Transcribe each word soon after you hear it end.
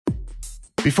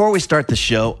Before we start the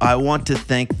show, I want to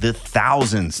thank the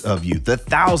thousands of you,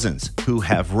 who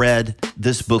have read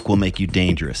This Book Will Make You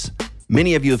Dangerous.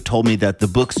 Many of you have told me that the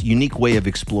book's unique way of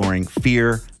exploring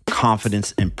fear,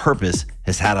 confidence, and purpose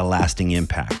has had a lasting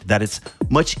impact, that it's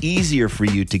much easier for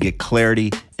you to get clarity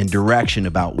and direction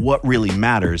about what really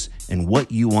matters and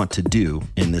what you want to do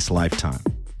in this lifetime.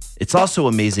 It's also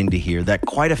amazing to hear that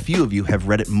quite a few of you have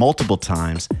read it multiple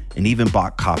times and even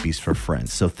bought copies for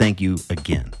friends, so thank you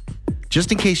again. Just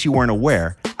in case you weren't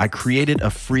aware, I created a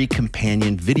free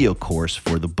companion video course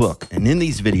for the book. And in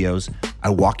these videos, I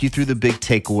walk you through the big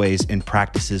takeaways and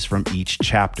practices from each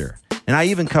chapter. And I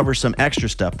even cover some extra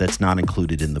stuff that's not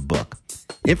included in the book.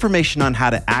 Information on how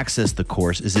to access the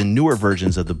course is in newer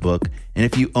versions of the book. And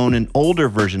if you own an older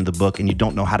version of the book and you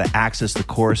don't know how to access the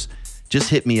course, just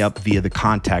hit me up via the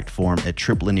contact form at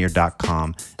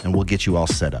triplanier.com and we'll get you all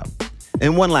set up.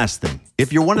 And one last thing,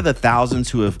 if you're one of the thousands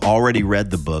who have already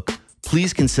read the book,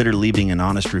 please consider leaving an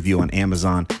honest review on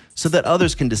Amazon so that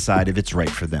others can decide if it's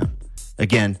right for them.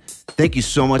 Again, thank you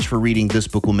so much for reading This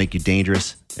Book Will Make You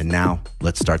Dangerous. And now,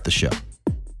 let's start the show.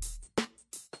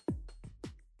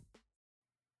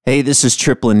 Hey, this is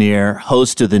Trip Lanier,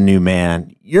 host of The New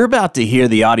Man. You're about to hear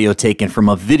the audio taken from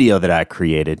a video that I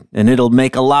created, and it'll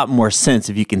make a lot more sense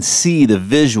if you can see the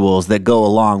visuals that go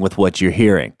along with what you're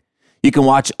hearing. You can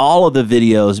watch all of the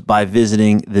videos by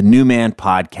visiting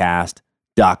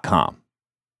thenewmanpodcast.com.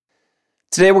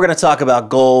 Today we're going to talk about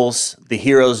goals, the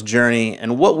hero's journey,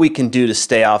 and what we can do to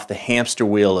stay off the hamster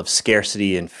wheel of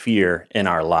scarcity and fear in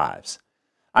our lives.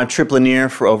 I'm Trip Lanier.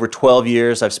 For over 12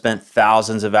 years, I've spent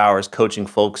thousands of hours coaching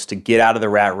folks to get out of the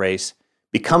rat race,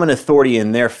 become an authority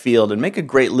in their field, and make a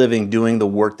great living doing the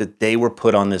work that they were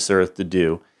put on this earth to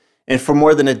do. And for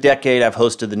more than a decade, I've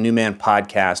hosted the New Man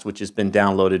Podcast, which has been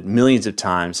downloaded millions of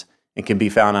times and can be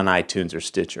found on iTunes or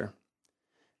Stitcher.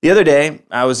 The other day,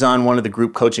 I was on one of the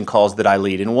group coaching calls that I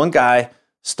lead, and one guy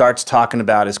starts talking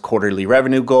about his quarterly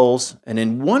revenue goals, and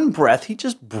in one breath, he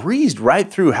just breezed right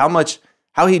through how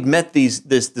he'd met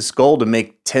this goal to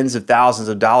make tens of thousands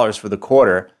of dollars for the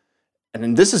quarter.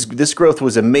 And this growth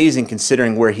was amazing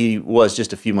considering where he was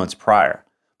just a few months prior.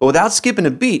 But without skipping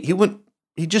a beat,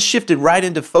 he just shifted right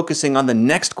into focusing on the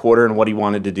next quarter and what he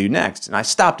wanted to do next. And I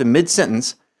stopped in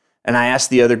mid-sentence, and I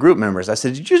asked the other group members, I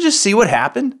said, "Did you just see what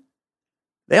happened?"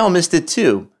 They all missed it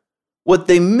too. What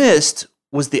they missed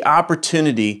was the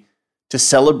opportunity to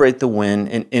celebrate the win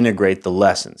and integrate the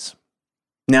lessons.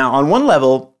 Now, on one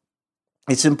level,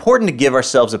 it's important to give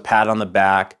ourselves a pat on the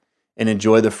back and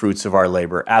enjoy the fruits of our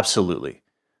labor, absolutely.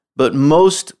 But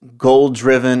most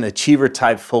goal-driven,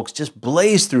 achiever-type folks just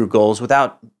blaze through goals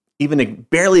without even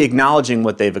barely acknowledging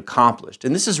what they've accomplished.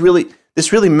 And this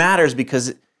really matters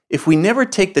because if we never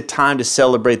take the time to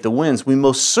celebrate the wins, we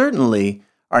most certainly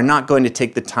are not going to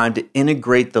take the time to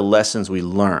integrate the lessons we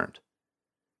learned.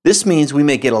 This means we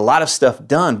may get a lot of stuff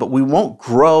done, but we won't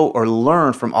grow or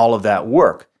learn from all of that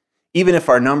work. Even if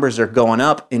our numbers are going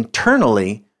up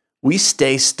internally, we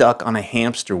stay stuck on a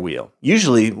hamster wheel,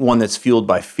 usually one that's fueled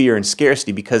by fear and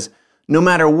scarcity, because no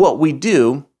matter what we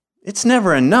do, it's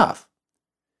never enough.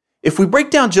 If we break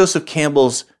down Joseph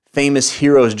Campbell's famous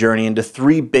hero's journey into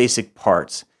three basic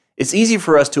parts, it's easy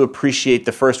for us to appreciate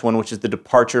the first one, which is the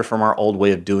departure from our old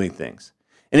way of doing things.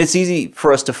 And it's easy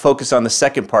for us to focus on the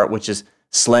second part, which is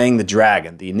slaying the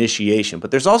dragon, the initiation.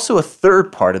 But there's also a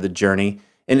third part of the journey,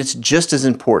 and it's just as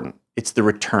important. It's the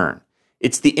return.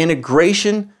 It's the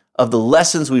integration of the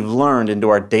lessons we've learned into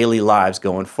our daily lives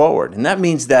going forward. And that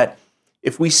means that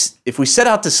if we set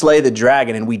out to slay the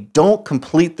dragon and we don't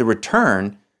complete the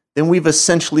return, then we've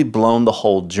essentially blown the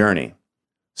whole journey.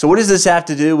 So what does this have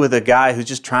to do with a guy who's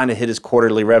just trying to hit his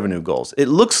quarterly revenue goals? It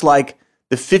looks like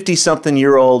the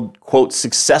 50-something-year-old, quote,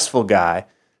 successful guy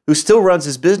who still runs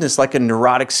his business like a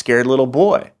neurotic, scared little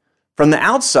boy. From the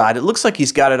outside, it looks like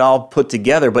he's got it all put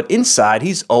together, but inside,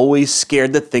 he's always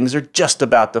scared that things are just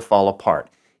about to fall apart.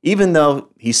 Even though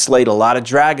he slayed a lot of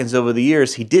dragons over the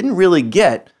years, he didn't really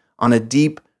get on a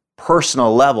deep,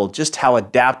 personal level just how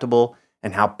adaptable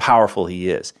and how powerful he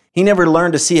is. He never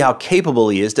learned to see how capable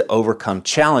he is to overcome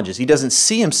challenges. He doesn't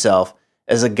see himself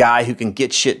as a guy who can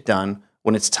get shit done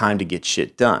when it's time to get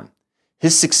shit done.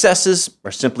 His successes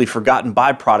are simply forgotten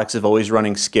byproducts of always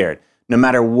running scared. No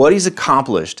matter what he's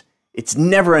accomplished, it's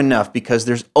never enough because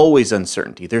there's always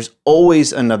uncertainty. There's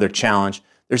always another challenge.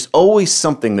 There's always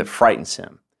something that frightens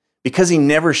him. Because he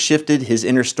never shifted his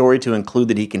inner story to include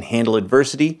that he can handle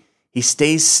adversity, he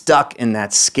stays stuck in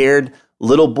that scared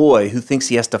little boy who thinks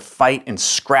he has to fight and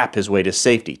scrap his way to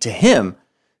safety. To him,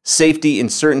 safety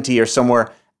and certainty are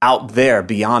somewhere out there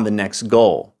beyond the next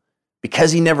goal.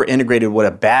 Because he never integrated what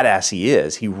a badass he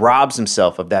is, he robs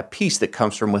himself of that peace that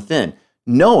comes from within,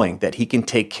 knowing that he can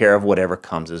take care of whatever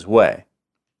comes his way.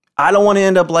 I don't want to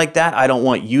end up like that. I don't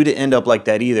want you to end up like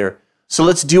that either. So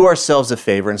let's do ourselves a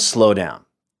favor and slow down.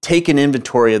 Take an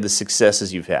inventory of the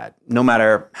successes you've had, no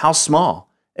matter how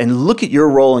small, and look at your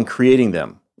role in creating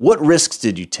them. What risks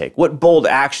did you take? What bold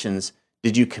actions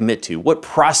did you commit to? What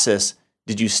process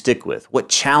did you stick with? What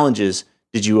challenges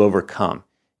did you overcome?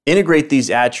 Integrate these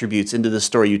attributes into the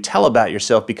story you tell about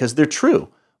yourself because they're true,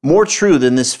 more true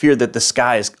than this fear that the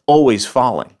sky is always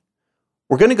falling.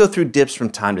 We're going to go through dips from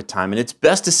time to time, and it's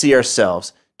best to see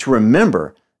ourselves to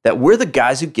remember that we're the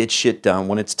guys who get shit done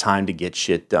when it's time to get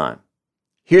shit done.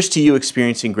 Here's to you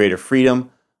experiencing greater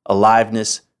freedom,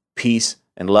 aliveness, peace,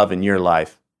 and love in your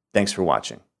life. Thanks for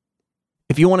watching.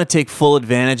 If you want to take full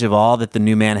advantage of all that The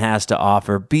New Man has to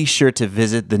offer, be sure to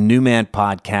visit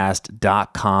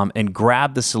thenewmanpodcast.com and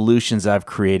grab the solutions I've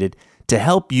created to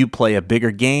help you play a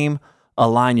bigger game,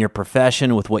 align your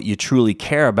profession with what you truly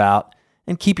care about,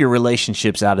 and keep your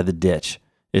relationships out of the ditch.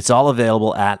 It's all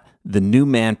available at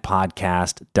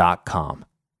thenewmanpodcast.com.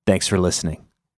 Thanks for listening.